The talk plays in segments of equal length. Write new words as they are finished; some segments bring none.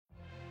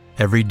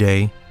Every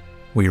day,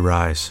 we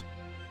rise,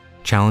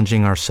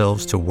 challenging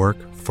ourselves to work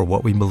for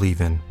what we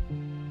believe in.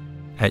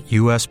 At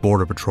U.S.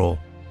 Border Patrol,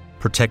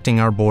 protecting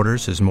our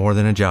borders is more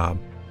than a job.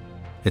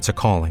 It's a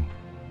calling.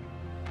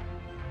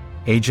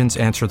 Agents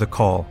answer the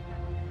call,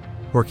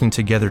 working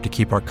together to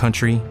keep our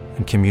country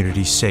and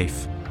communities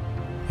safe.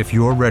 If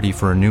you're ready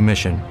for a new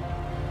mission,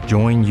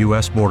 join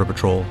U.S. Border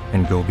Patrol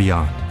and go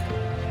beyond.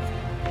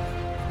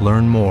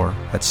 Learn more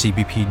at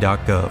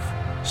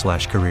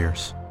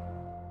cbp.gov/careers.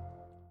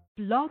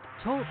 Blog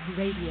Talk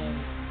Radio.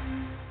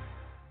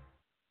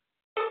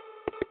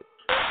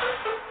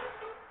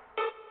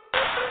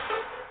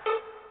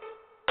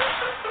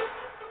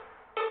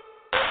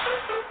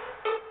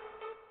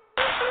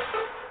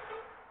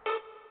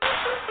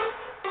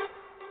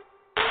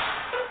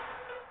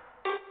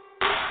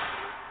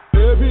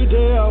 Every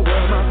day I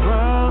wear my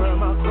crown.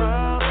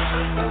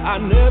 I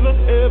never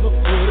ever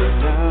put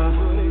it down.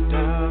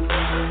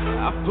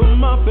 I put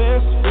my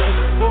best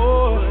foot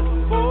forward.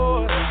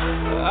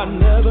 I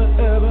never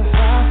ever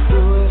have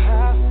to it.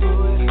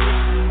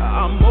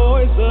 I'm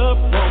always up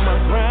on my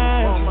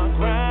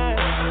grind.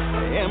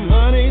 And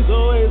money's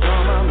always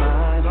on my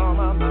mind.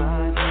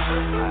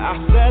 I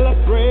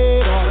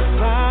celebrate all the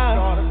time.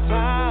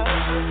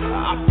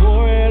 I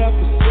pour it up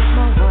and sip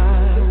my wine.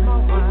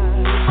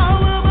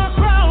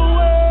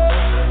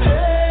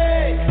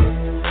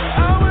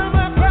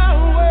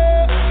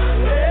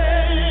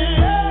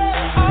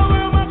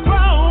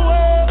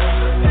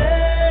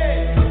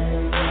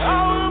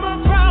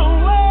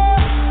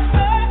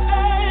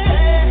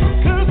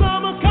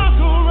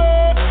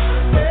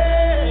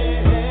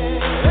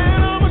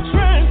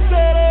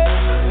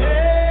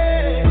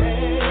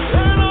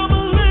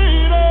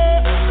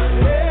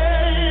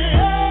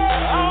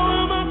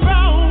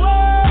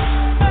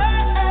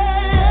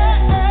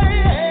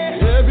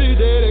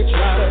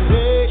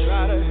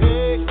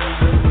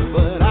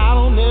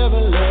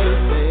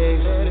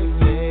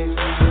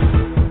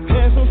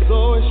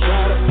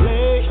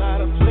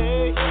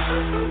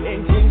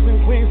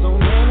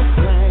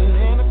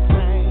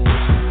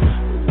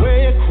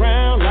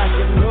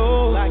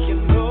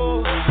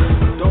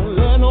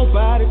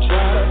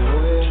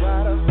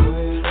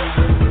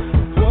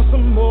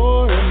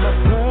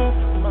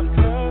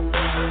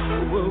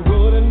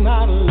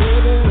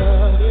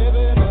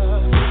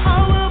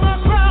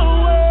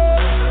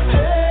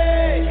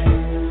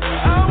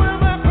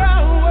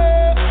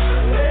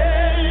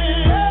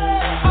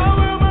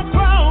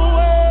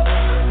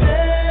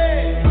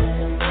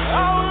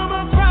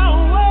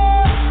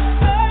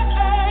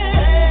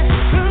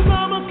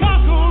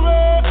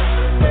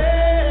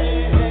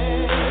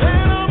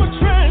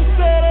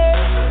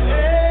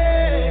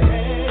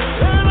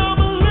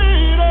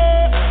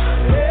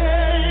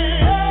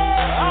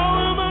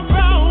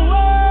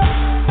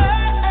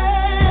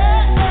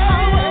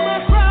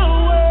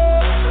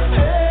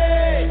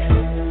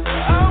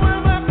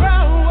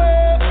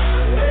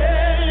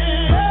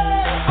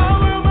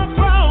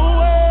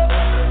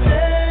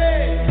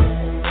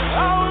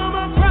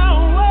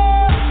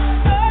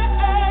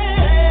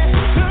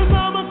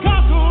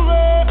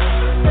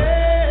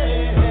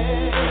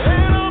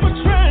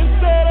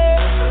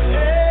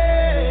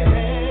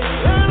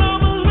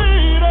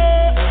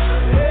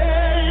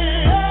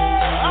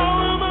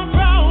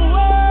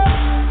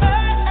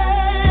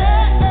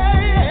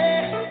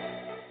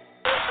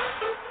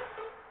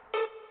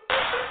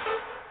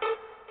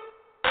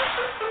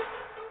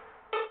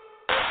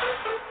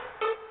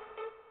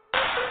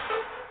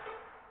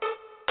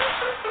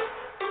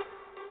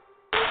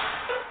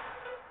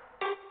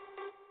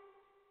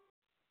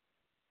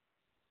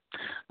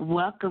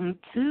 Welcome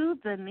to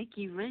the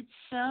Nikki Rich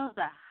Show,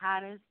 the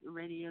hottest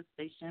radio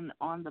station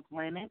on the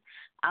planet.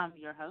 I'm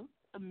your host,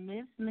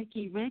 Miss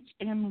Nikki Rich,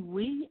 and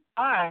we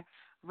are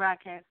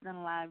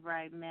broadcasting live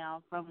right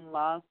now from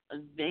Las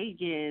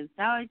Vegas.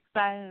 How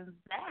exciting is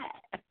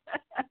that?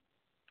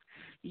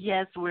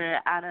 Yes, we're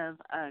out of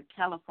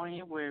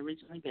California. We're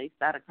originally based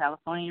out of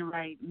California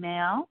right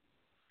now.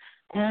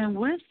 And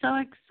we're so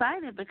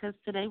excited because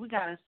today we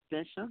got a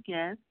special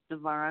guest,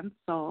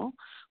 DevonSol.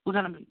 We're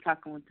going to be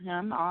talking with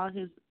him, all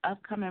his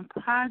upcoming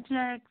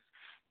projects,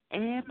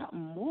 and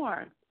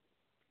more.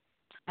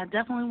 I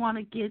definitely want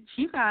to get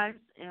you guys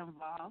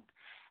involved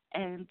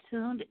and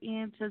tuned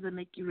in to the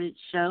Nikki Rich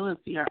Show. If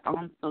you're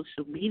on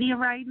social media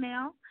right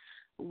now,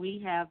 we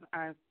have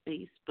our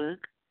Facebook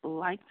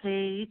like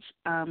page.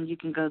 You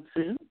can go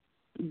to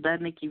the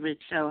Nikki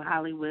Rich Show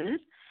Hollywood.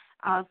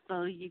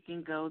 Also, you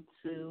can go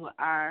to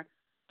our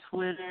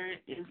Twitter,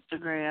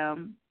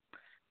 Instagram,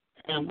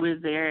 and we're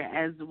there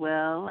as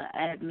well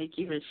at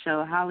Nikki Rich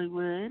Show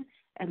Hollywood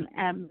and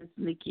at Miss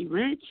Nikki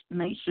Rich.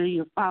 Make sure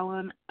you're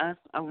following us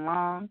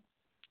along.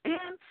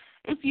 And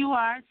if you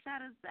are,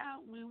 shout us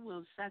out. We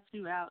will shout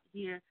you out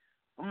here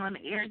on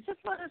air.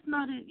 Just let us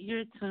know that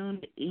you're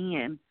tuned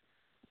in.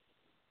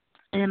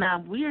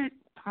 And we're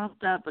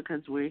pumped up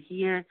because we're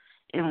here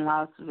in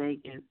Las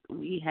Vegas.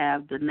 We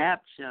have the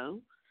NAP show,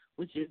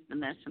 which is the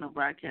National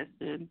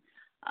Broadcasting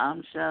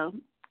Show.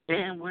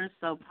 And we're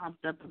so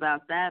pumped up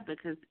about that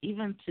because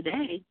even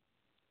today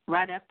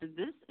right after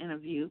this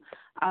interview,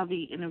 I'll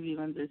be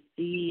interviewing the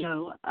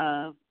CEO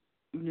of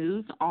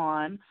News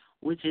On,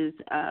 which is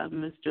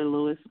Mr.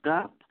 Louis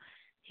Gump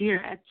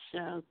here at the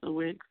show. So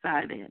we're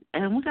excited.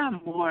 And we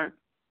got more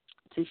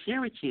to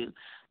share with you.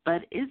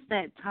 But it's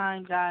that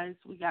time, guys.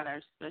 We got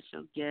our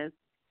special guest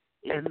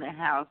in the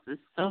house. There's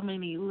so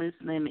many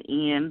listening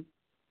in.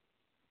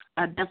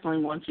 I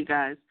definitely want you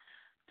guys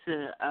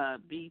to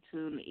be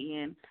tuned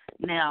in.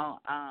 Now,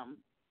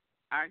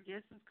 our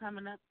guest is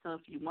coming up, so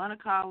if you want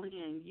to call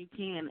in, you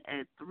can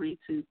at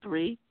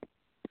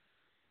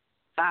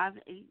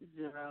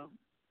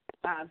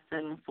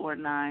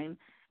 323-580-5749,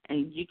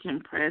 and you can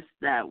press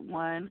that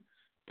 1.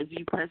 If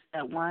you press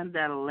that 1,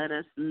 that'll let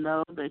us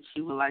know that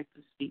you would like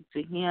to speak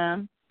to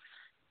him.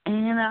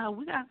 And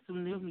we got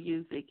some new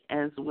music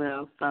as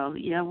well, so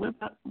yeah, we're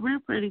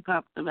pretty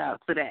pumped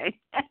about today.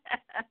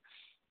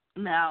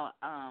 Now,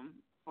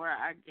 for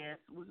our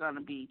guests, we're going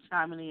to be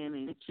chiming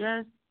in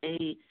just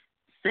a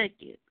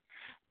second.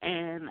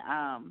 And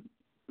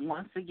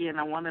once again,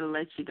 I want to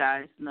let you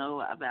guys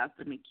know about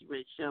the Nikki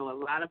Rich Show. A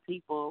lot of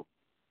people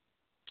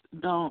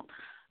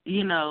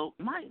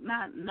might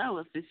not know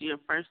if it's your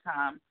first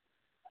time.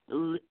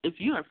 If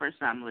you're a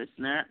first-time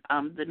listener,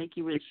 the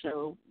Nikki Rich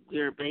Show,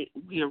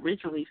 we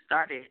originally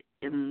started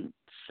in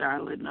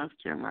Charlotte, North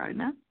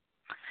Carolina.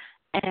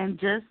 And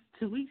just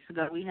 2 weeks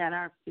ago, we had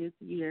our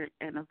 5th-year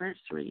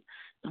anniversary.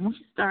 And we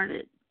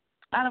started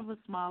out of a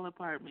small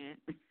apartment.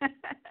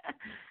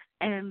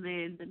 And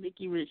then the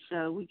Nikki Rich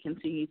Show, we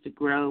continued to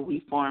grow.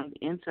 We formed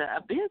into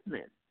a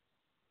business,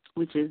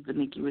 which is the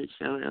Nikki Rich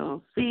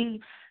Show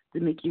LLC. The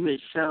Nikki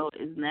Rich Show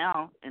is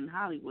now in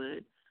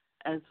Hollywood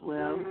as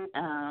well.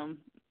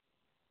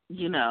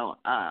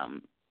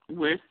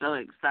 We're so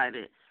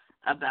excited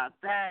about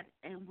that.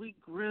 And we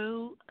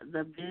grew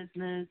the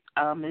business.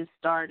 It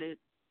started,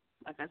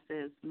 like I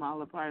said,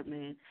 small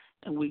apartment,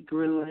 and we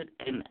grew it.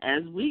 And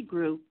as we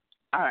grew,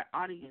 our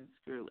audience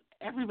grew.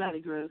 Everybody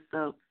grew.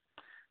 So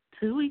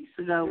 2 weeks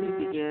ago, we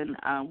began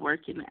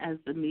working as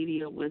the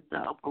media with the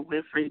Oprah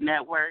Winfrey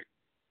Network.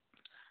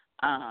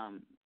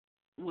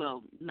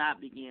 Well, not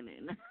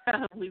beginning.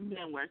 We've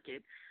been working,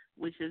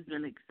 which has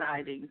been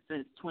exciting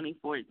since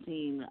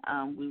 2014.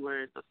 We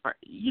were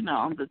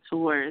on the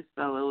tour,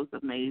 so it was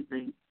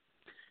amazing.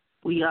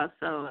 We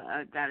also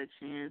got a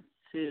chance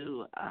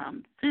to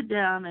sit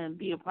down and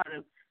be a part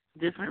of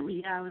different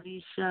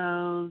reality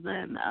shows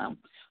and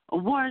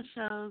award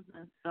shows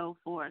and so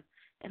forth.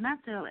 And I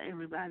tell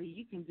everybody,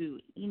 you can do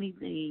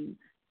anything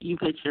you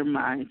put your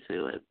mind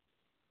to it.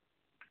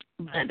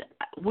 But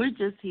we're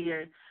just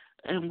here,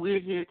 and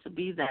we're here to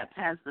be that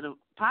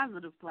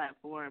positive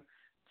platform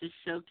to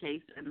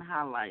showcase and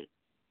highlight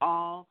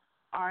all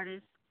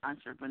artists,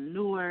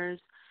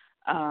 entrepreneurs,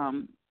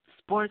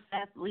 sports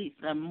athletes,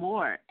 and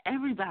more.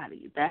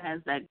 Everybody that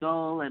has that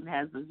goal and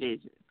has a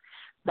vision.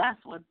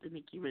 That's what the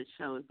Nikki Rich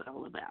Show is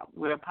all about.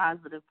 We're a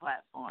positive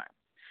platform.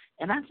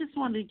 And I just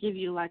wanted to give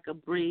you like a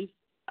brief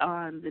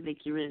on the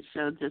Nikki Rich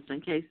Show, just in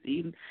case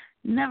you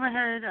never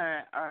heard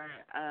or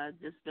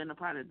just been a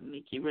part of the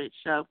Nikki Rich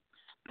Show.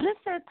 But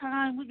it's that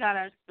time. We got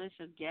our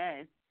special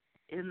guest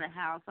in the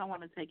house. I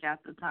want to take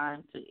out the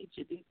time to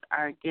introduce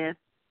our guest.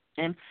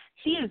 And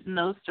he is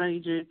no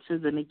stranger to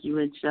the Nikki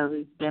Rich Show.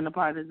 He's been a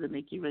part of the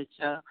Nikki Rich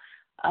Show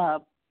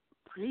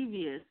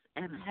previous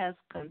and has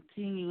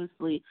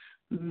continuously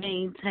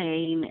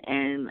maintained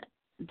and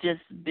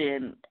just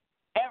been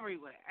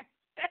everywhere.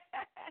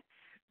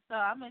 So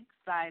I'm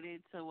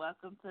excited to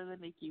welcome to the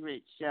Nikki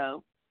Rich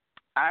Show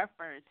our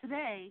first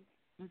today,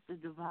 Mr.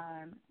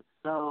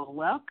 DevonSol.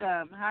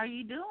 Welcome. How are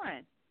you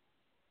doing?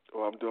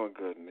 Well, I'm doing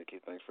good, Nikki.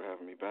 Thanks for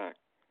having me back.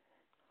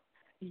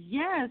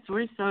 Yes,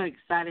 we're so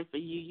excited for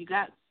you. You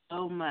got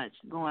so much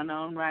going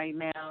on right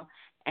now,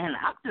 and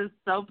I'm just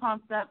so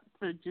pumped up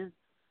to just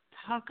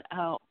talk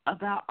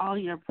about all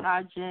your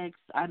projects.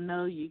 I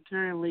know you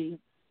currently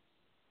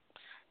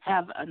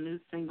have a new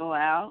single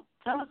out.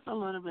 Tell us a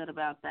little bit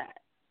about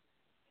that.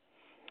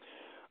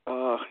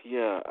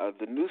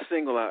 The new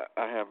single I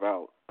have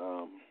out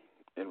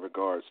in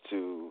regards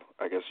to,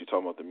 I guess you're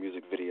talking about the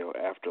music video,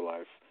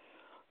 Afterlife.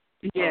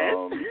 Yes.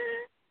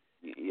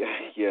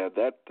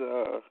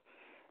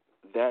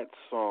 That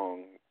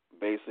song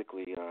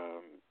basically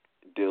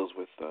deals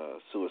with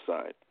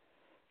suicide,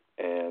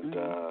 and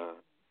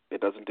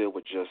it doesn't deal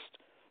with just,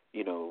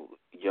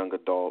 young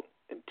adult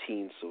and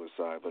teen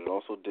suicide, but it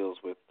also deals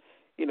with,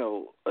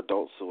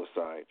 adult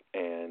suicide.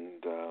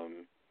 And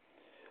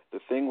the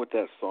thing with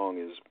that song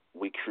is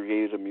we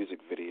created a music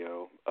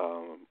video.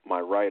 My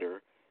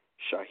writer,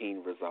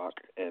 Shaheen Razak,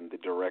 and the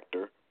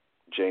director,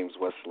 James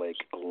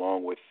Westlake,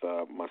 along with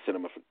my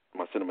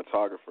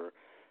cinematographer,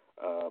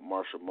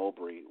 Marshall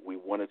Mowbray, we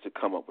wanted to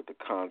come up with a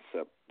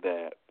concept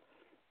that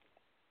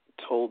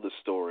told the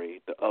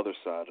story, the other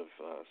side of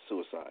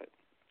suicide.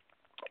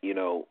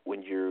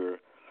 When you're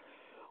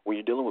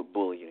dealing with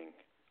bullying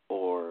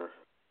or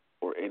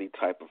any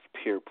type of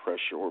peer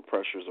pressure or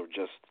pressures or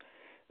just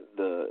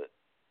the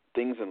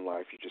things in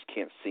life you just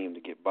can't seem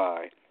to get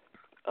by,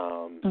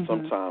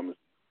 sometimes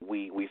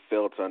we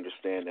fail to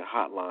understand that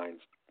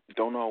hotlines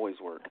don't always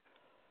work.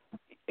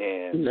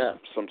 And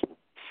some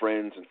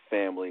friends and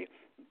family,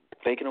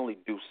 they can only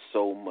do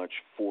so much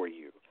for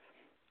you.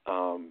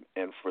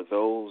 And for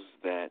those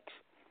that,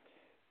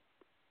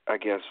 I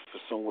guess,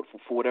 for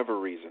whatever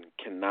reason,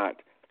 cannot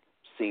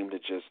seem to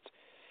just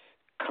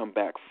come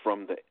back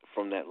from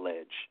that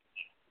ledge,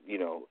 you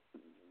know,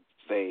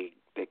 they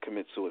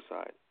commit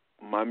suicide.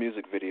 My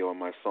music video and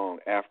my song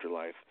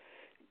Afterlife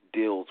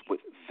deals with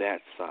that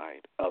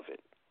side of it,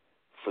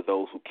 for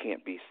those who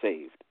can't be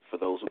saved, for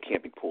those who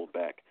can't be pulled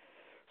back.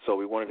 So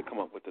we wanted to come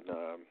up with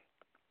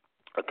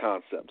a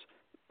concept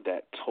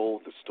that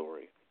told the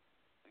story,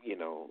 you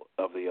know,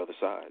 of the other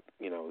side.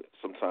 You know,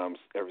 sometimes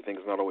everything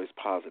is not always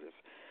positive.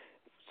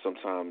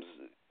 Sometimes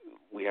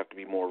we have to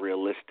be more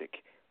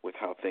realistic with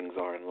how things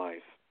are in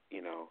life,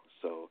 you know.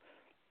 So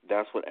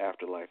that's what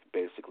Afterlife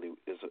basically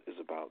is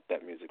about,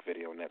 that music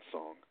video and that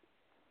song.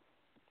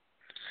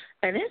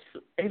 And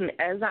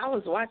as I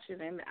was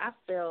watching it, I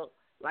felt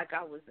like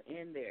I was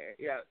in there.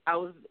 Yeah, I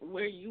was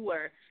where you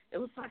were. It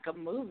was like a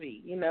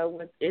movie, you know,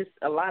 with it's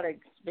a lot of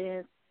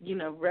expense, you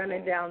know,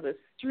 running down the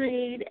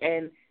street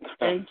and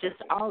just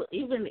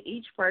even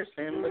each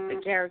person with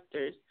the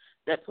characters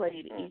that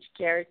played each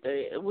character.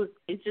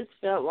 It just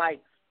felt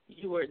like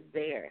you were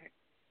there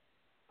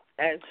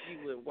as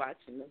you were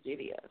watching the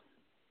video.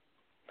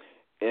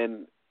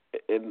 And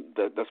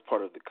that's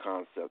part of the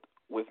concept.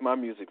 With my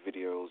music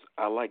videos,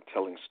 I like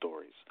telling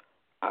stories.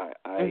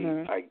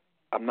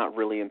 I'm not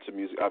really into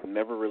music. I've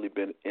never really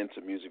been into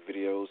music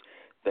videos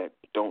that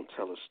don't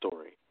tell a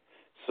story.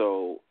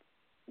 So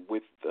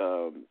with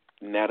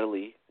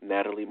Natalie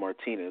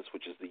Martinez,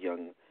 which is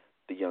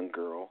the young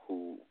girl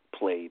who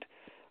played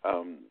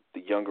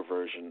the younger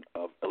version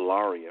of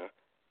Ilaria,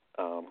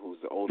 who's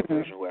the older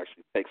version who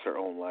actually takes her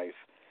own life,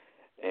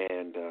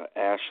 and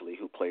Ashley,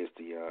 who plays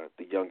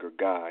the younger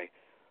guy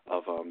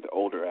of the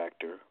older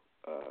actor,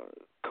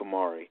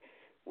 Kamari.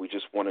 We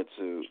wanted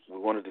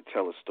to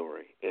tell a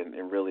story,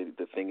 and really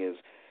the thing is,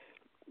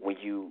 when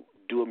you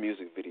do a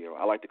music video,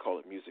 I like to call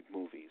it music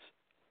movies.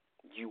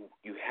 You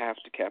have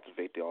to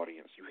captivate the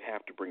audience. You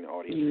have to bring the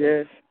audience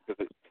in,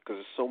 because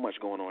there's so much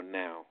going on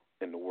now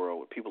in the world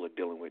where people are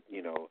dealing with,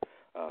 you know,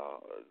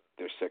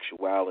 their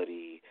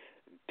sexuality,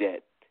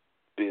 debt,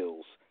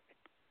 bills.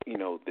 You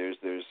know, there's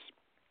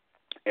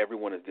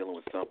everyone is dealing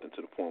with something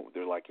to the point where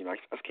they're like, you know, I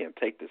just can't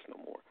take this no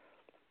more.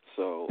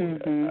 So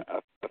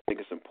I think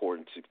it's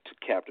important to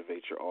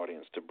captivate your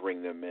audience, to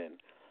bring them in,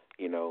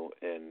 you know,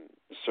 and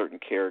certain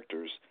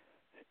characters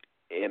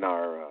in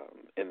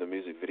the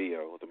music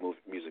video, the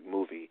music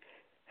movie,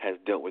 has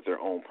dealt with their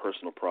own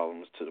personal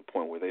problems to the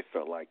point where they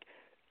felt like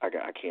I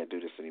can't do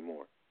this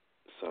anymore.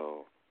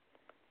 So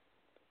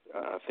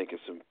I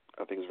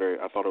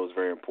thought it was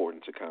very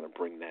important to kind of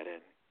bring that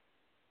in.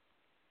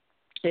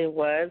 It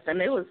was,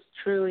 and it was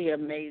truly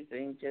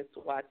amazing just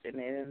watching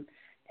it.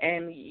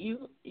 And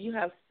you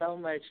have so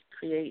much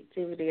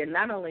creativity. And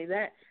not only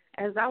that,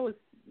 as I was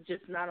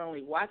just not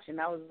only watching,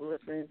 I was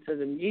listening to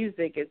the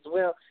music as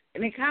well.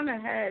 And it kind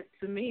of had,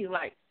 to me,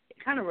 like,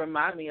 it kind of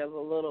reminded me of a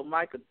little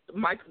Michael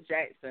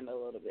Jackson a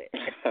little bit.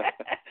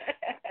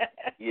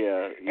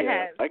 Yeah.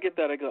 I get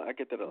that. I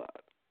get that a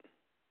lot.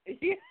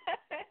 Yeah,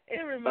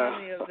 it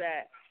reminded me of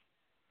that,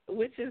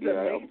 which is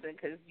amazing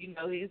because, you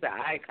know, he's an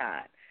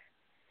icon.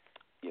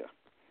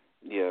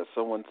 Yeah,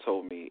 someone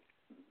told me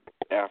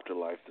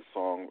Afterlife, the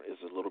song, is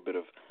a little bit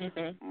of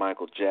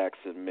Michael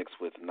Jackson mixed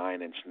with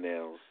 9 Inch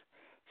Nails.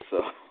 So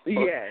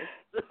yes.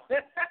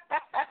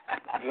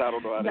 I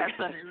don't know how that's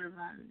what it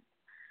reminded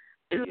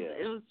me.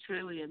 It was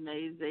truly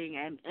amazing.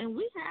 And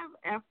we have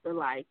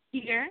Afterlife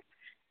here,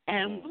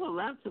 and we would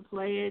love to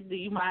play it. Do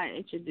you mind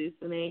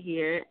introducing it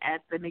here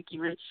at the Nikki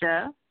Rich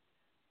Show?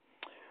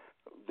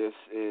 This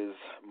is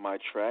my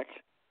track,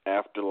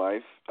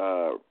 Afterlife,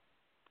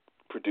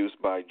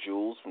 produced by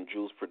Jules from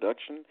Jules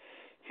Production,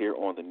 here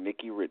on the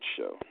Nikki Rich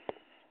Show.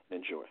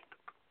 Enjoy.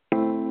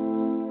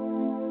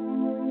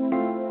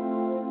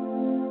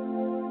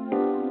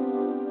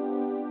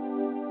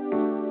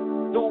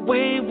 The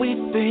way we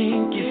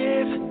think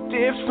is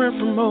different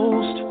from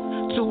most,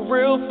 too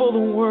real for the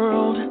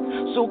world,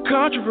 so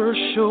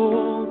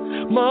controversial.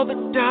 Mother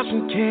dies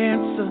from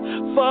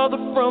cancer, father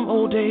from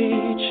old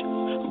age,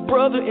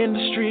 brother in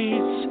the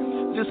streets,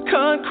 this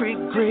concrete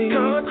grave.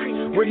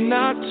 We're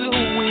not too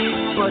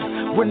weak, but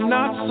we're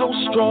not so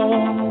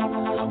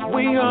strong.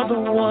 We are the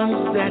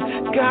ones that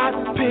got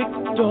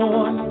picked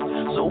on.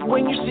 So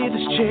when you see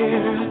this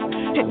chair,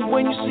 and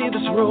when you see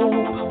this rope,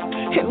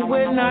 and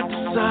when I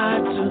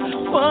decide to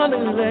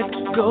finally let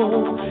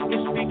go,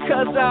 it's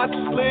because I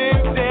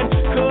slipped and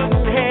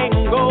couldn't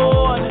hang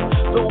on.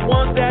 The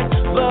ones that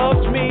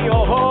loved me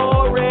are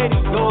already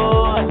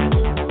gone.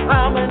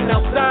 I'm an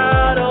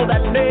outsider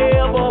that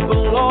never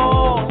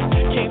belonged.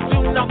 Can't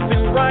do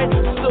nothing right,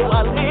 so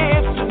I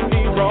live to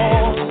be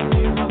wrong.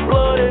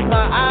 Blood in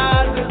my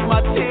eyes as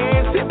my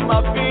tears hit my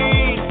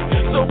feet.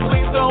 So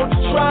please don't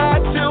try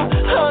to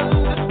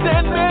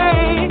understand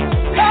me.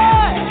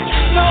 Hey,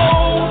 no.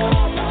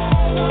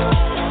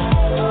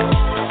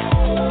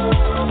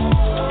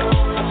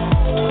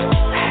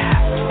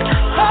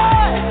 Oh.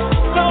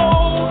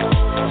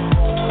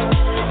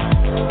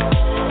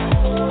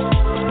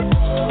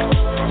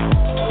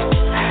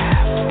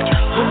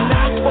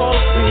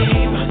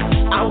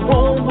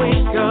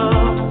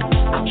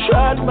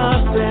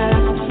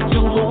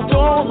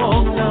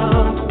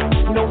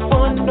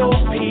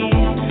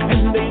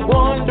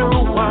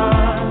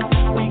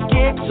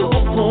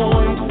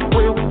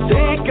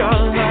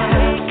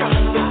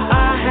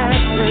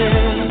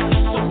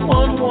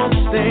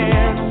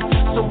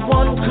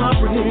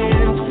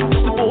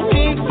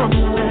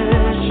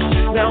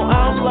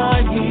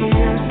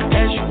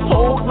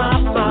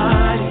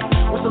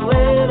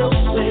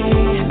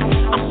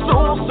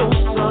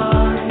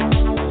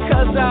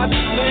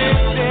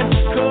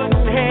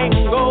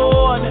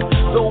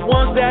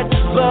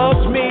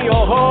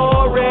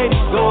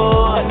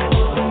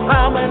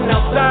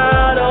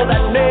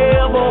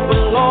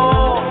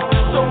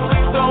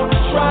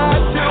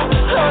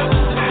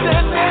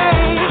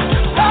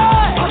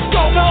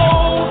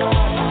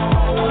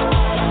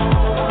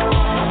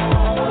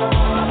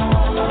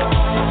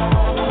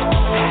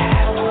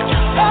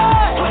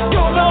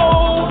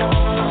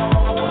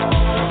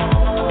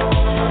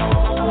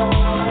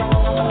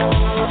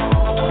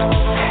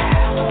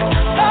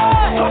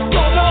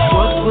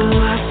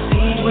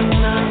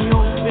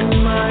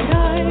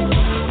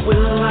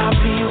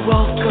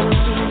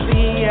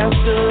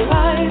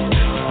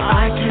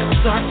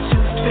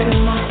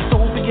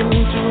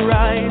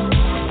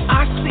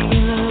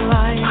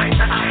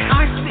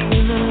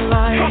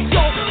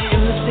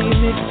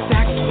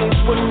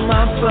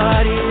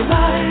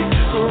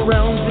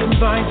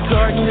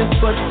 darkness,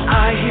 but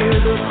I hear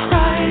the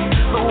cry.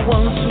 The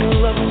ones who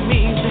love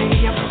me,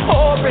 they are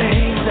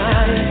pouring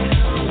out.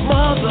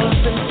 Mothers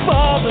and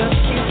fathers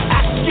keep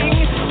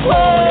asking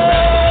why.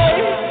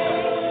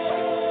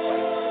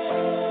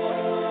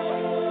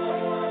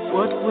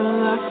 What will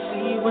I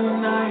see when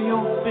I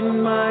open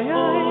my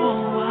eyes?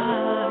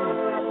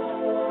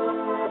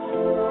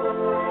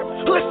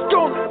 Let's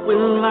go!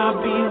 Will I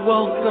be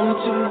welcome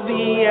to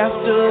the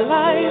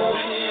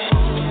afterlife?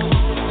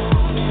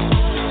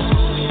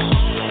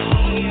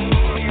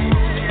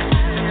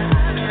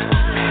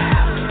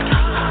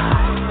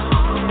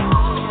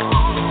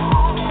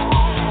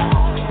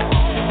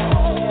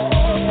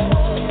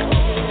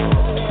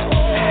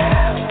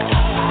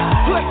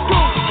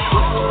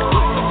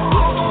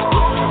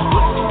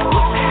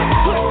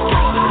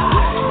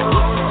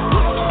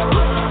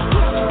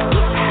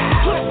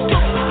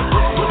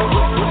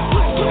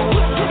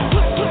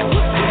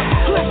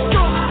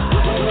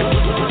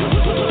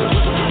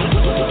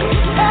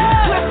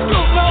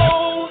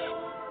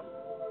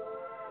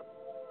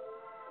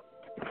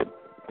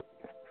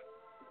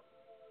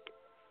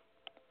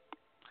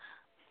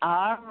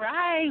 All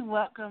right,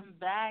 welcome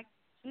back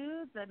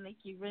to the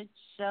Nikki Rich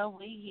Show.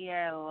 We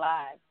here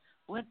live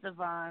with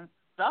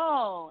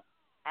DevonSol,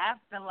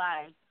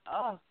 Afterlife.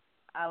 Oh,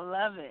 I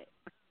love it.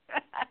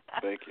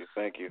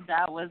 Thank you.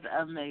 That was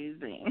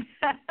amazing.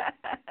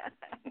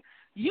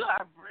 You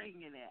are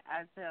bringing it,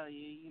 I tell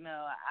you. You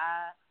know,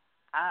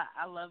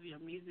 I love your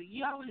music.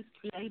 You're always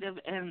creative,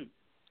 and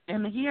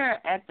here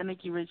at the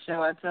Nikki Rich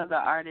Show, I tell the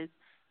artists,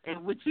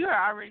 which you're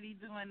already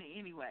doing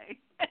anyway.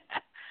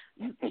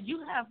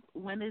 You have,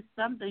 when it's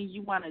something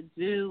you want to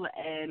do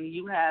and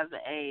you have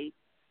a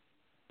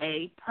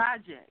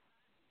project,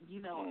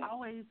 you know,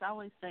 always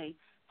say,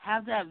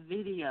 have that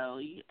video,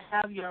 you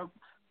have your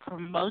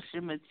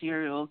promotion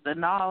materials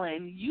and all,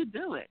 and you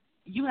do it.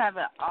 You have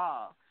it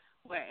all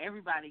where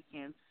everybody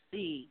can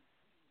see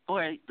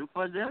for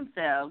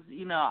themselves,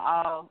 you know,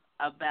 all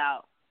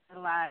about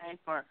life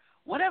or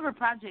whatever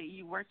project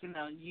you're working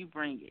on, you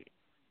bring it.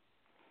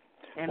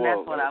 And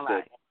that's what I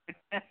like.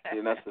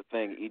 And that's the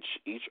thing.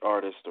 Each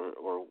artist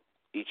or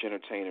each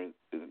entertainer,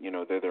 you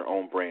know, they're their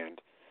own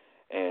brand.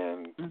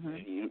 And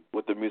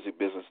with the music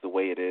business the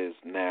way it is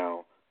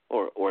now,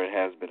 or it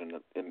has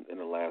been in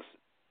the last,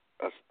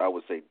 I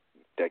would say,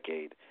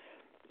 decade,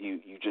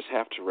 you just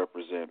have to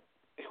represent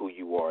who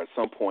you are. At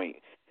some point,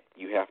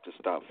 you have to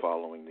stop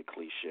following the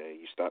cliche.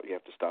 You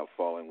have to stop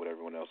following what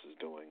everyone else is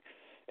doing,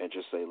 and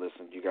just say,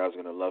 listen, you guys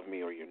are gonna love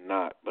me or you're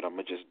not, but I'm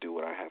gonna just do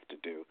what I have to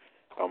do.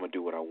 I'm going to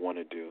do what I want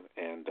to do,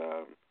 and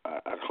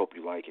I hope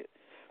you like it.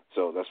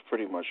 So that's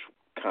pretty much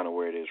kind of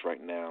where it is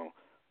right now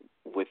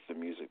with the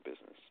music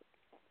business.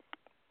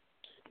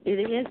 It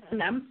is,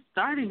 and I'm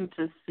starting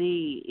to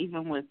see,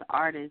 even with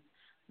artists,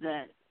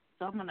 that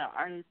some of the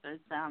artists are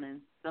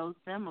sounding so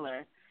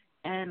similar,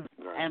 and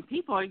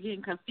people are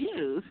getting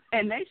confused,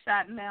 and they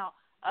shouting out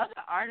other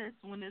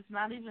artists when it's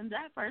not even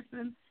that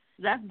person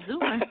that's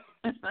doing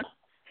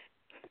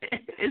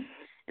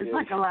It's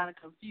like a lot of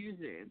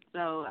confusion.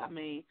 So, I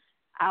mean,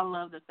 I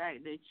love the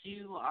fact that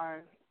you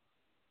are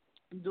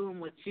doing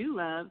what you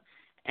love,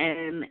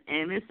 and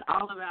it's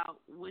all about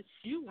what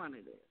you want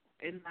to do,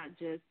 and not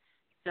just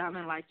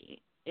sounding like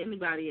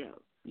anybody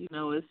else. You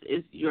know,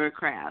 it's your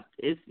craft,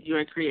 it's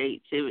your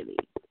creativity,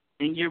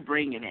 and you're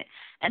bringing it.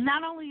 And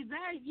not only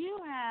that, you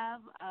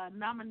have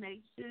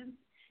nominations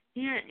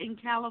here in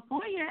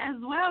California as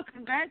well.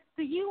 Congrats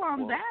to you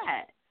on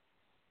that.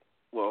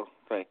 Well,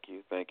 thank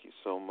you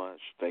so much.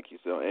 Thank you.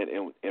 So,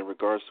 and in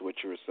regards to what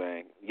you were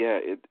saying, yeah,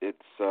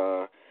 it's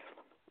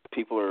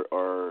people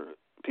are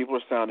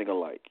sounding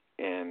alike,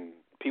 and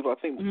people, I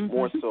think,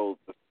 more so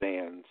the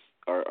fans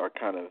are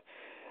kind of,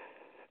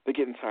 they're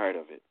getting tired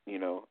of it. You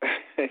know,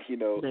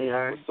 They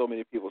are. With so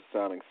many people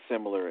sounding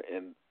similar,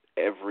 and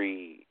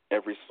every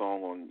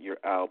song on your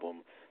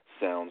album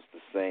sounds the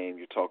same.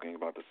 You're talking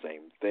about the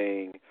same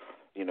thing.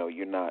 You know,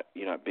 you're not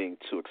being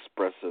too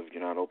expressive.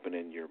 You're not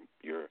opening your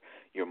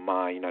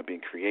mind. You're not being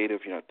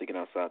creative. You're not thinking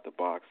outside the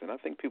box. And I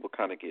think people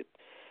kind of get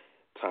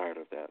tired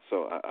of that.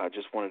 So I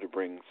just wanted to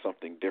bring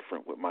something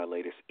different with my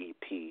latest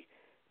EP,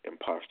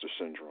 Imposter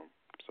Syndrome.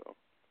 So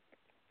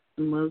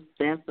most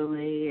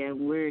definitely,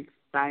 and we're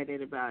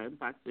excited about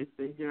Imposter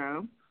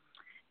Syndrome.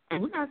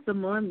 And we got some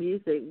more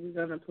music we're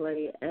going to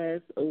play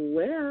as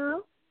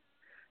well.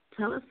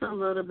 Tell us a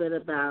little bit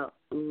about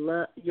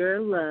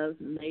Your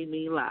Love Made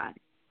Me Lie.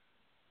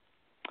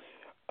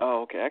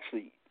 Oh, okay.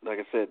 Actually, like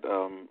I said,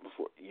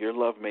 before, Your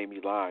Love Made Me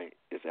Lie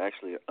is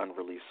actually an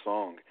unreleased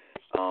song.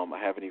 I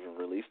haven't even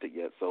released it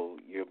yet, so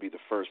you'll be the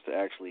first to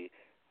actually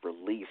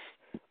release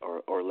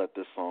or let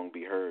this song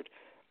be heard.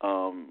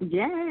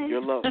 Yay!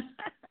 Your Love,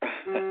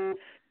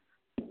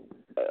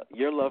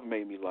 Your Love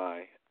Made Me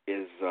Lie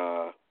is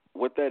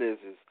what that is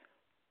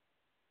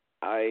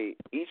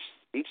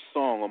each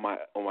song on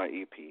my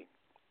EP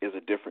is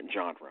a different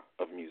genre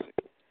of music.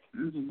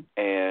 Mm-hmm.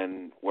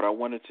 And what I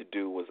wanted to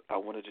do was I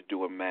wanted to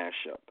do a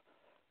mashup.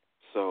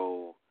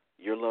 So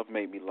Your Love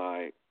Made Me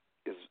Lie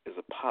is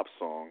a pop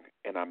song,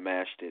 and I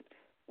mashed it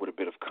with a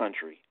bit of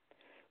country.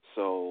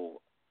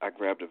 So I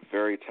grabbed a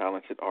very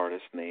talented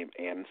artist named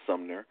Ann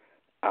Sumner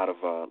out of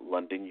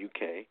London,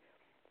 UK.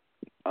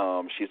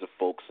 She's a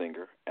folk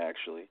singer,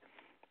 actually.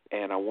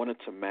 And I wanted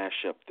to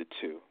mash up the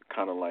two,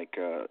 kind of like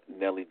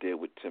Nelly did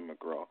with Tim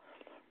McGraw.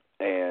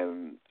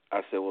 And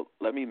I said, well,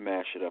 let me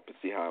mash it up and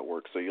see how it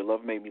works. So Your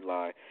Love Made Me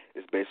Lie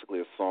is basically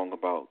a song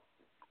about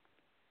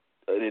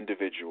an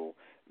individual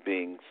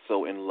being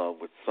so in love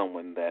with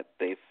someone that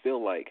they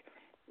feel like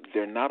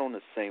they're not on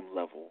the same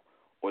level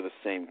or the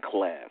same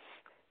class,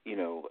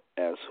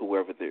 as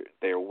whoever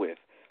they're with.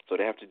 So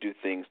they have to do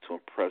things to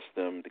impress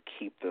them, to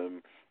keep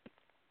them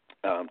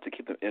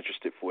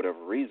interested for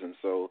whatever reason.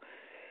 So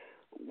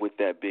with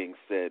that being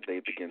said, they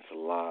begin to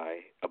lie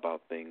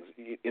about things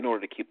in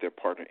order to keep their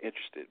partner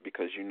interested,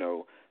 because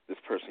this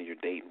person you're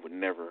dating would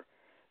never,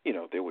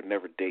 they would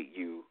never date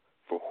you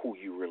for who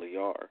you really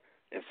are.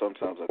 And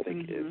sometimes I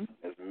think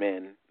as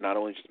men, not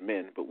only just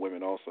men, but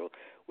women also,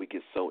 we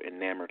get so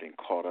enamored and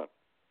caught up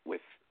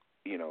with,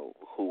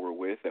 who we're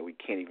with that we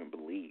can't even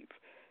believe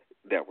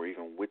that we're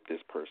even with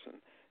this person.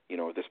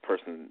 This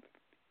person,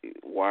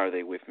 why are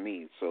they with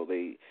me? So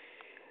they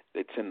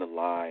tend to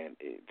lie and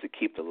to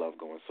keep the love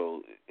going.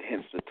 So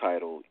hence the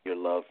title, Your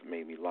Love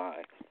Made Me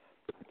Lie.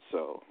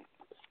 So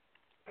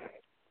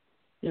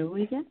here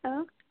we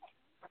go.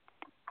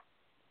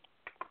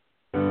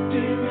 Do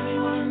you really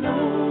want to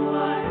know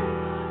why?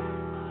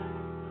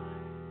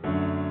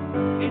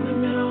 In the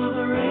middle of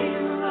a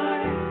raining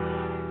light.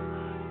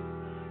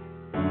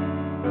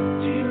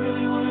 Do you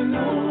really want to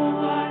know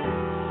why?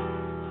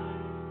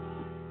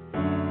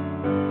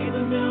 In the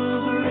middle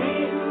of a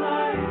raining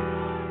light.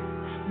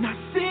 Not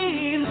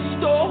seeing the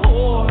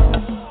storm,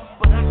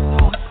 but I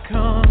saw it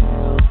come.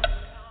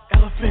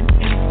 Elephant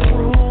in the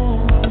room,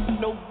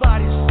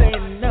 nobody's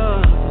saying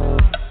nothing.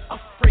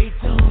 Afraid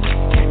to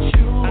look at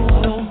you. I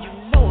know you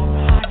know I'm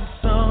hiding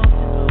some.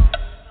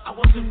 I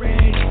wasn't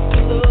ready to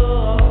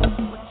love,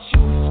 but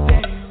you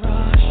steady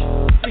rush.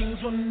 Things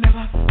will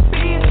never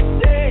be the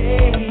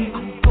same.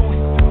 I'm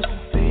going through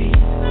some things.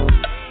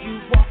 You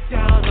walked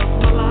out of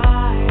my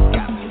life,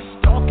 got me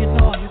stalking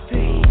all your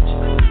page.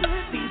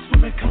 These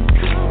women come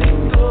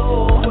and go,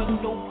 but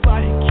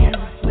nobody can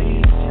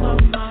replace you. My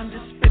mind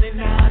is spinning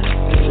out of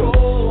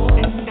control,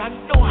 and I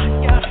know I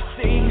gotta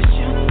face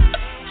you.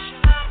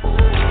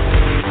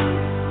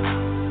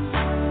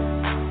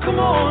 Come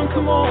on,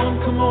 come on,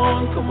 come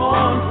on, come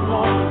on, come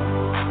on.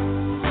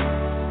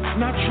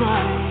 Not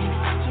trying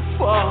to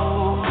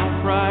fall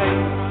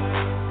right.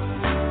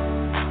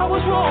 I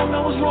was wrong, I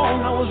was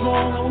wrong, I was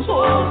wrong, I was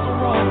also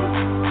wrong.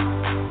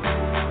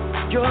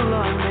 Your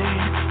love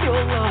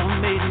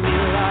made me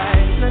lie.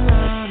 Na,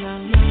 na, na,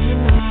 na,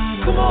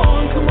 na. Come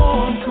on, come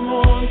on, come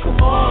on,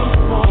 come on,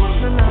 come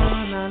on. Na,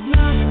 na, na,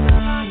 na,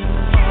 na, na.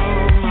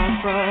 Oh, my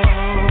pride,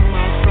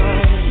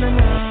 na,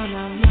 na,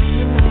 na, na,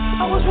 na.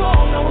 I was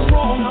wrong, I was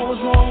wrong, I was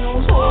wrong, I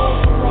was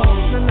also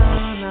wrong. Na, na,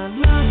 na,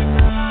 na,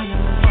 na, na.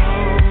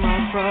 Oh,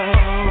 my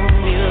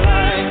pride, me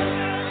lie.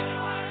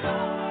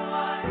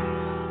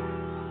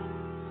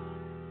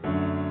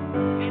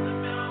 In the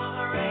middle of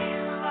a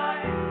raining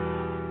light.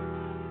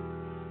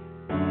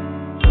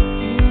 Do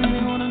you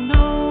really wanna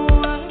know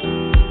why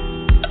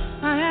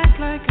I act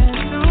like I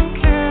don't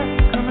care?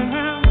 Coming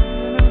round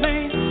in the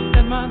rain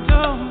at my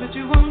door, but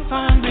you won't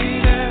find me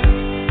there.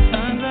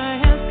 Sometimes I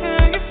ask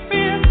how you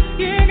feel.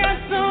 You got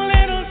so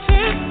little to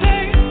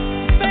say,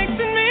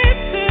 expecting me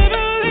to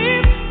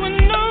believe when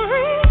no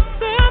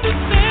reason to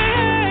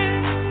say.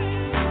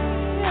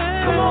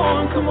 Come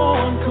on, come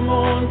on, come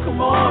on,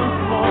 come on,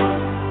 come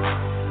on.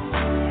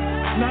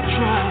 Not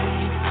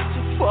trying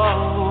to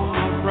fall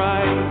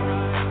right.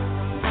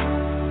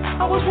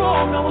 I was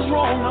wrong, I was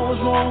wrong, I was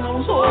wrong, I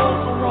was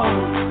also wrong.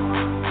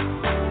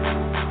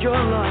 Your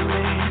love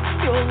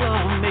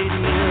made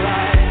me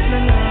lie. Na,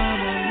 na,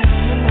 na,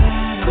 na,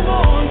 na. Come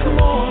on, come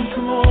on,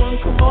 come on,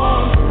 come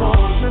on, come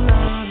on. Na,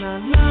 na,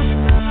 na,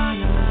 na, na,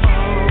 na.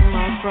 Oh,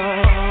 my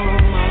pride,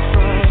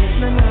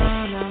 na,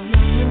 na, na,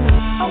 na, na.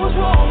 I was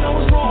wrong, I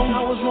was wrong, I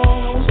was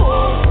wrong, I was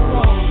also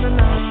wrong. Na,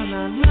 na,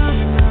 na, na,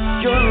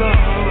 na. Your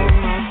love,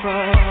 my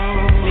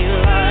pride, me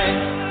lie.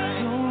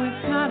 No,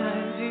 it's not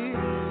ideal.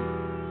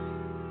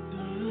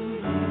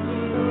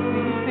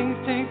 These things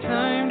take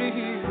time to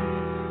heal.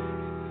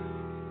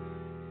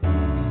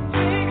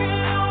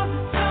 Taking all the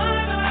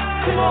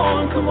time. Come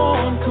on, come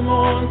on, come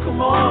on, come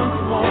on,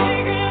 come on.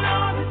 Taking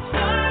all the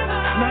time.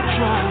 Not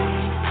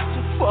trying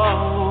to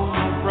fall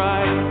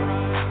right.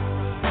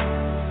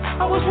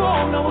 I was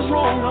wrong, I was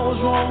wrong, I was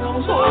wrong, I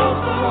was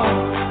also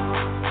wrong.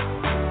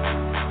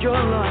 Your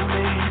love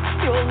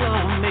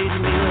made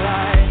me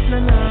lie. Na,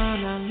 na,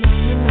 na, na,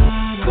 na.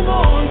 Come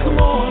on, come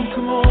on,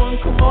 come on,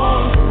 come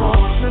on, come on.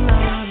 Na,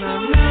 na, na,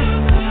 na,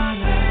 na,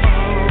 na.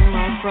 Oh,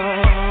 my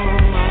pride,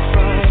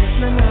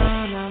 na,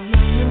 na, na,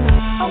 na, na.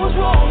 I was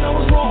wrong, I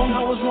was wrong, I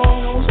was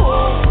wrong, I was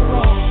also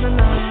wrong. Na,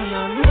 na,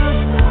 na,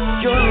 na,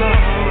 na. Your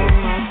love,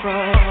 my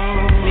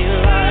pride, me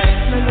lie.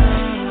 Na, na,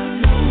 na,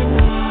 na,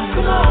 na.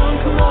 Come on,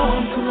 come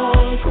on, come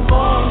on, come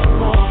on,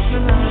 come on. Na,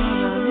 na,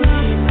 na, na,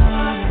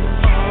 na, na.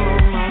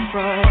 Oh, my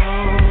pride,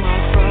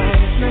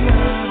 na, na,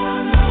 na, na.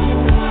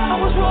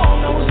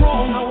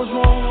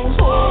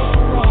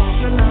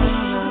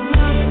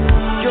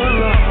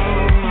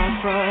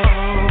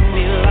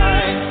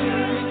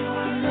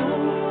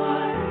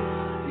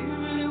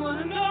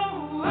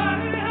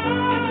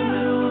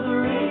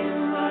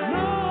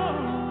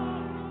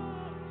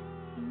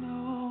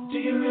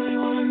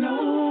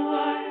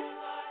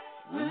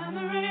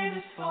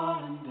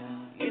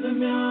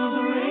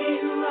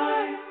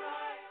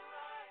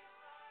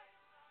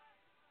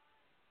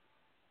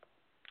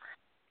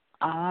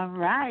 All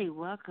right,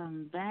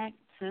 welcome back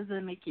to the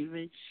Nikki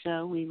Rich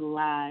Show. We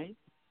live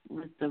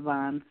with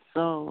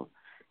DevonSol.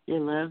 Your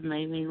love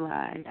made me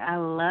lie. I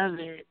love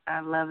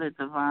it,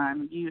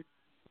 Devon.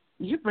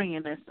 You're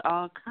bringing us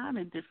all kind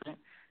of different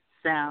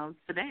sounds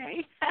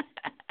today,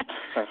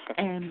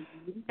 and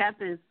we got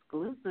the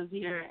exclusive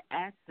here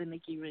at the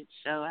Nikki Rich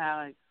Show.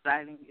 How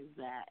exciting is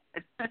that?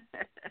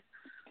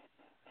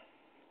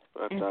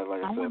 But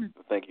like I said,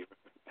 thank you for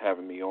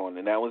having me on.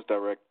 And that was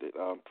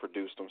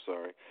produced,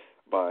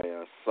 by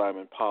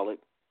Simon Pollitt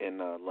in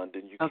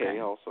London, UK. Okay.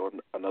 Also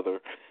another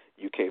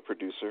UK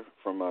producer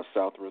from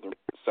South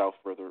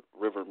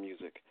River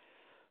Music.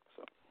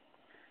 So.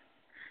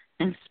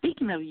 And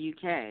speaking of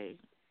UK,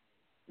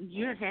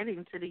 you're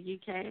heading to the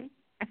UK?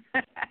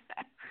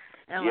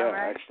 Am I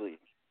right? Actually,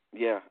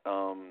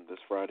 this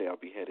Friday I'll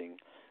be heading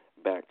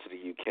back to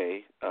the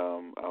UK.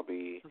 I'll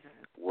be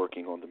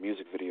working on the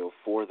music video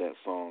for that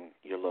song,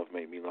 Your Love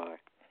Made Me Lie.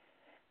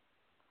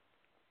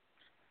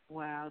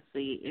 Wow,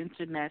 see,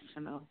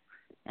 international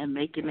and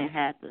making it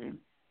happen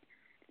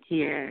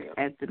here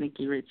at the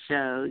Nikki Rich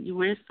Show.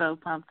 We're so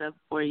pumped up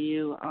for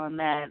you on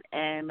that.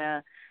 And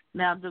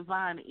now,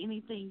 Devon,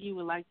 anything you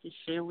would like to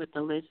share with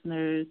the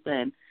listeners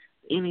and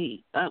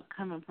any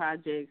upcoming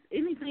projects,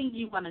 anything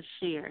you want to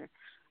share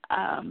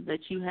that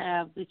you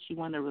have that you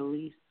want to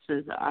release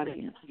to the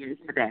audience here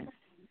today?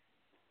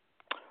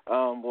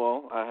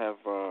 Well, I have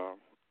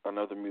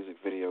another music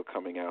video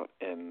coming out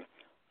in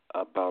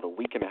about a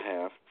week and a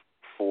half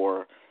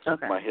for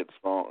my hit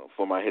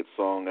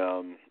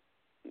song,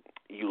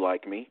 You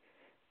Like Me.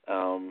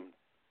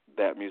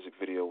 That music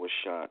video was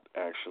shot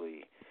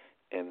actually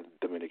in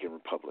the Dominican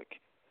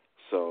Republic,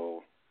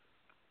 so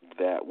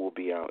that will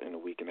be out in a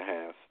week and a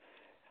half.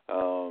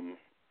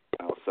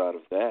 Outside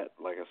of that,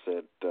 like I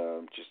said,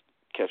 just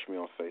catch me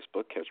on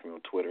Facebook, catch me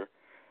on Twitter,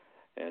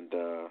 and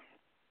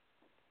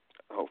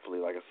hopefully,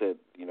 like I said,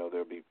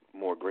 there'll be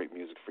more great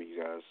music for you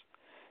guys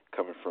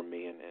coming from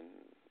me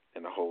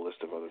and a whole list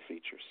of other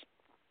features.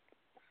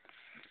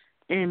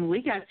 And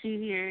we got you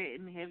here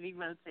in heavy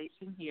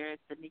rotation here at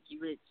the Nikki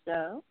Rich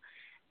Show.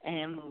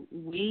 And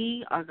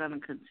we are going to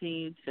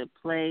continue to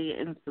play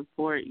and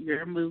support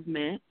your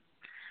movement.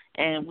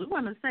 And we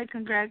want to say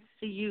congrats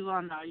to you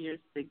on all your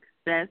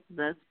success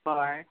thus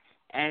far.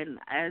 And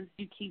as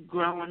you keep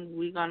growing,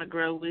 we're going to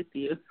grow with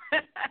you.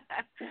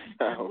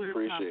 And we're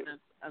appreciate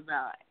pumped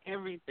about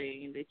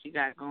everything that you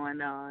got going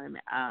on.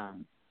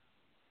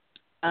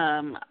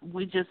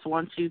 We just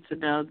want you to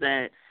know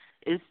that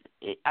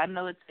I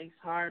know it takes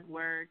hard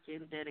work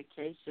and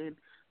dedication,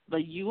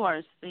 but you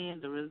are seeing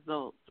the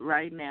results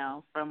right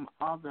now from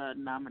all the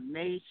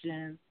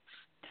nominations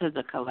to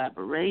the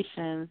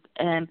collaborations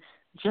and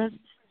just,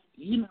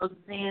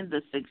 seeing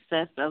the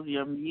success of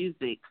your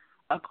music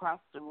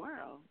across the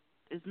world.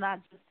 It's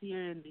not just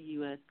here in the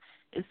U.S.,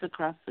 it's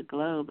across the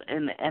globe,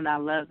 and I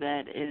love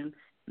that, and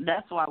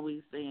that's why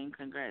we're saying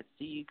congrats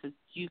to you, because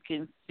you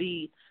can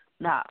see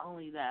not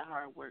only that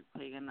hard work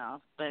paying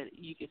off, but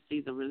you can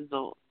see the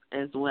results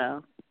as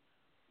well.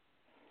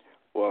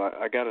 Well,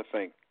 I got to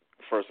thank,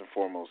 first and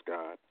foremost,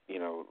 God.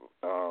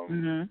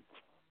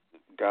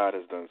 God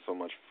has done so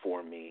much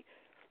for me.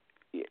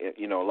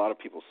 A lot of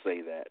people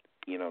say that,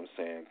 what I'm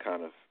saying,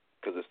 kind of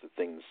because it's the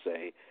thing to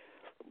say.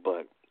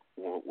 But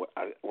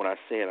when I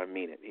say it, I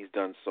mean it. He's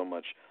done so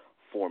much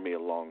for me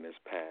along this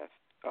path.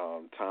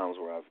 Times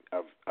where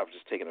I've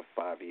just taken a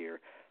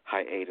 5-year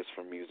hiatus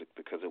from music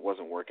because it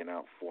wasn't working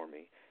out for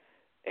me.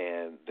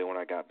 And then when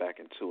I got back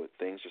into it,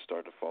 things just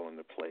started to fall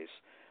into place.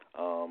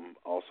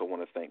 Also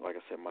want to thank, like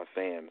I said, my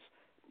fans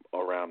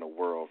around the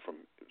world, from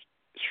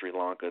Sri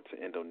Lanka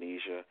to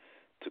Indonesia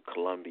to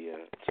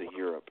Colombia to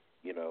Europe,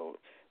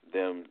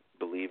 them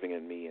believing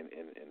in me and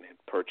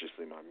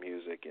purchasing my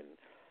music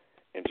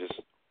and just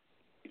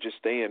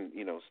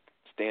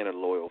staying a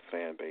loyal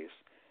fan base.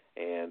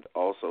 And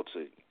also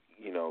to,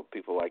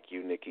 people like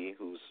you, Nikki,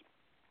 who's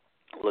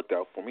looked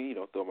out for me,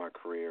 through my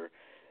career,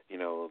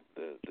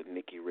 the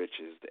Nikki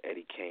Riches, the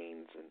Eddie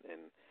Kanes,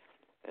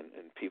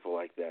 and people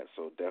like that.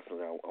 So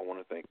definitely I want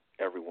to thank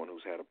everyone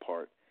who's had a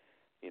part,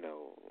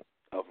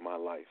 of my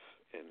life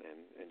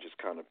and just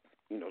kind of,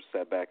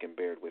 sat back and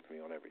bared with me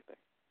on everything.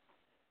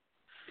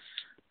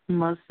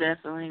 Most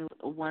definitely.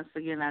 Once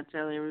again, I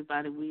tell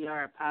everybody we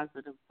are a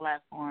positive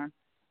platform,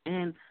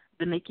 and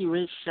the Nikki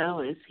Rich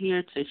Show is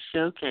here to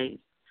showcase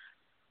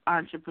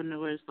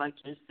entrepreneurs like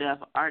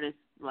yourself, artists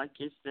like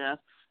yourself,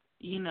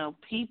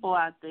 people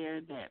out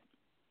there that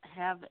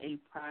have a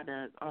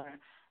product or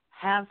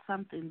have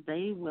something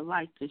they would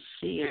like to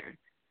share,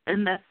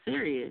 and that's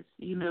serious,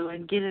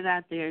 and get it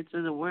out there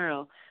to the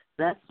world.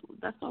 That's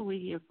what we're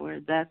here for.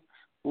 That's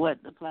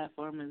what the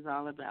platform is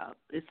all about.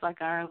 It's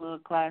like our little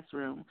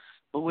classroom,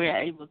 but we're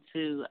able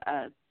to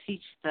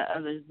teach the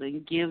others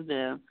and give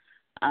them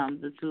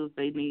the tools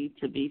they need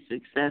to be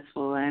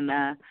successful. And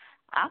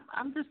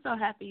I'm just so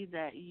happy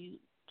that you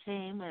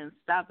came and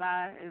stopped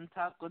by and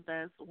talked with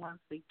us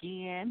once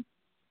again.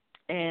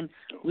 And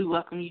we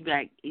welcome you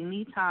back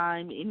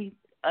anytime, any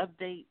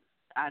updates.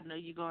 I know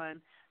you're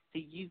going to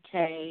UK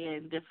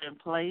and different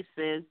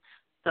places.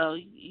 So,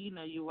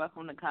 you're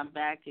welcome to come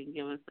back and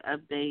give us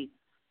updates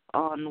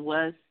on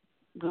what's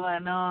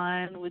going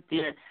on with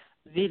your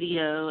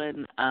video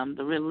and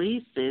the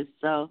releases.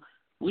 So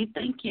we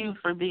thank you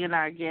for being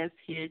our guest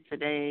here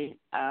today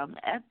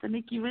at the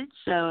Nikki Rich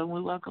Show, and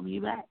we welcome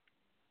you back.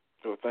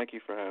 Well, thank you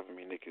for having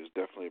me, Nikki. It was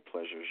definitely a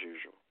pleasure as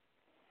usual.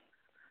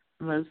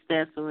 Most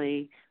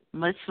definitely.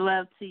 Much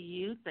love to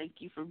you. Thank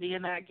you for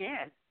being our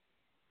guest.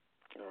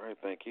 All right,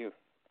 thank you.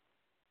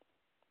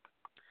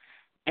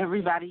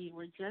 Everybody, you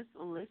were just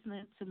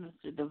listening to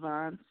Mr.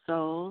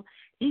 DevonSol.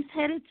 He's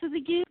headed to the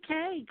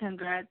UK.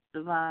 Congrats,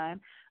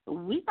 Devon.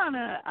 We're going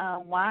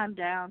to wind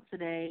down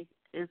today.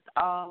 It's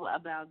all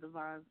about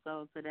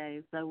DevonSol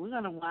today. So we're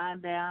going to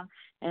wind down.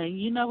 And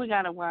we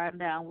got to wind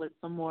down with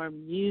some more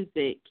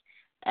music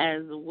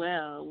as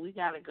well. We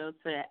got to go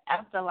to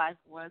Afterlife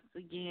once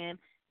again.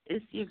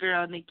 It's your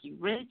girl, Nikki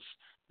Rich.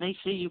 Make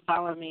sure you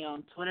follow me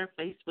on Twitter,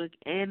 Facebook,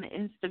 and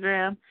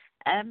Instagram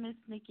at Miss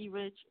Nikki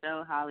Rich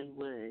Show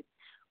Hollywood.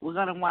 We're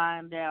going to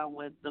wind down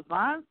with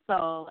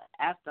DevonSol,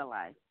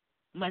 Afterlife.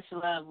 Much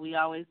love. We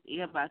always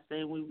end by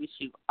saying we wish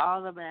you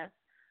all the best,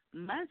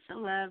 much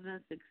love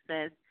and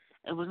success.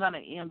 And we're going to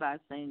end by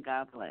saying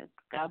God bless.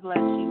 God bless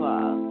you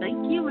all.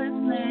 Thank you,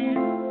 listeners.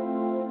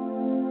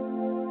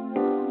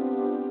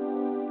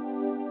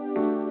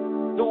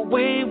 The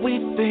way we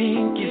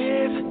think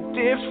is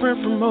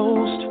different from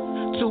most.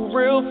 Too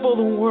real for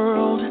the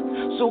world,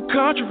 so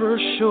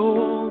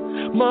controversial.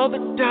 Mother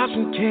dies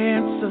from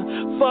cancer,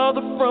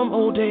 father from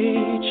old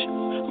age.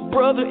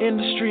 Brother in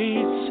the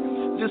streets,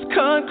 this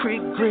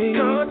concrete grave.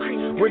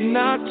 We're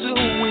not too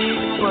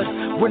weak, but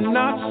we're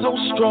not so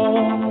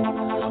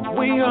strong.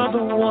 We are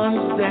the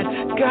ones that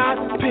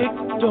got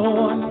picked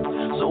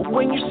on. So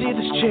when you see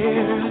this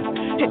chair,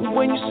 and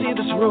when you see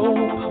this rope,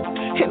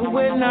 and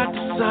when I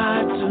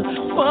decide to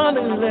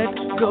finally let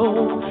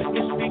go,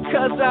 it's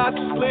because I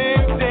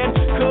slipped and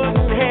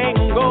couldn't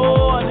hang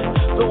on.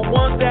 The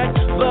ones that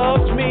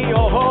loved me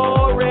are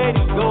already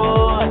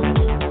gone.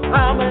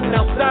 I'm an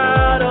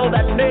outsider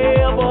that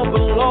never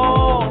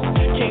belonged.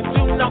 Can't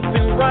do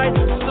nothing right,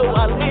 so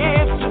I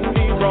live to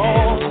be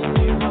wrong.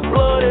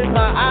 Blood in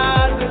my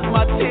eyes as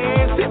my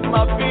tears hit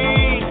my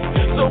feet.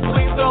 So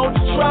please don't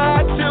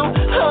try to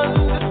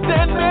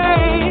understand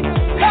me.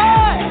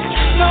 Hey,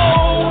 no.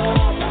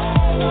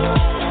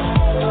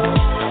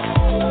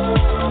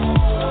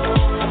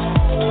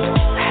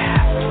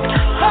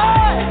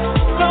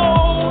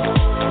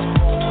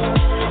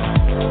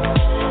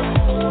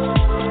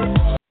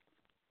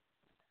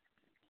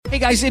 Hey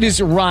guys, it is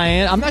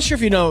Ryan. I'm not sure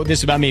if you know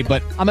this about me,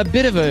 but I'm a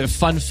bit of a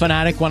fun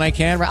fanatic when I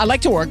can. I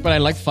like to work, but I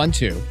like fun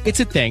too. It's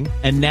a thing.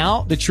 And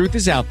now the truth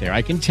is out there.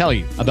 I can tell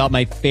you about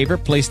my favorite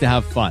place to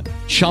have fun.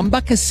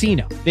 Chumba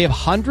Casino. They have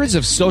hundreds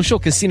of social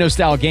casino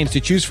style games to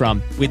choose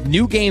from with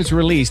new games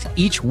released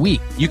each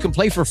week. You can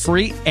play for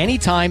free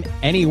anytime,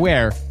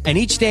 anywhere. And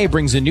each day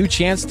brings a new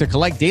chance to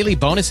collect daily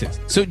bonuses.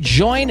 So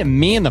join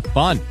me in the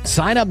fun.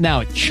 Sign up now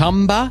at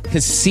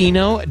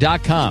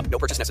ChumbaCasino.com. No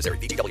purchase necessary.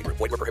 VGW Group.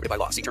 Void where prohibited by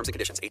law. See terms and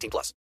conditions.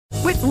 18+.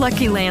 With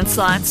Lucky Land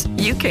Slots,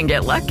 you can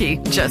get lucky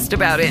just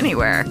about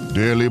anywhere.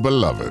 Dearly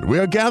beloved, we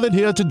are gathered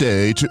here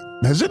today to...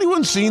 Has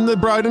anyone seen the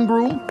bride and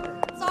groom?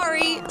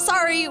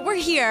 Sorry, we're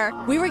here.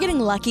 We were getting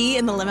lucky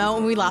in the limo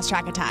and we lost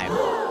track of time.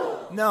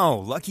 No,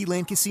 Lucky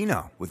Land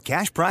Casino, with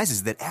cash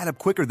prizes that add up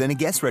quicker than a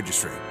guest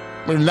registry.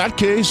 In that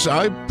case,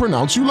 I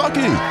pronounce you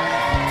lucky.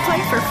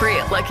 Play for free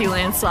at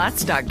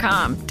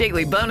LuckyLandSlots.com.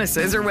 Daily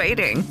bonuses are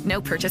waiting. No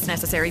purchase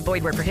necessary.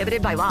 Void where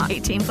prohibited by law.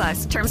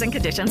 18+. Terms and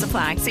conditions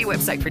apply. See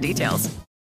website for details.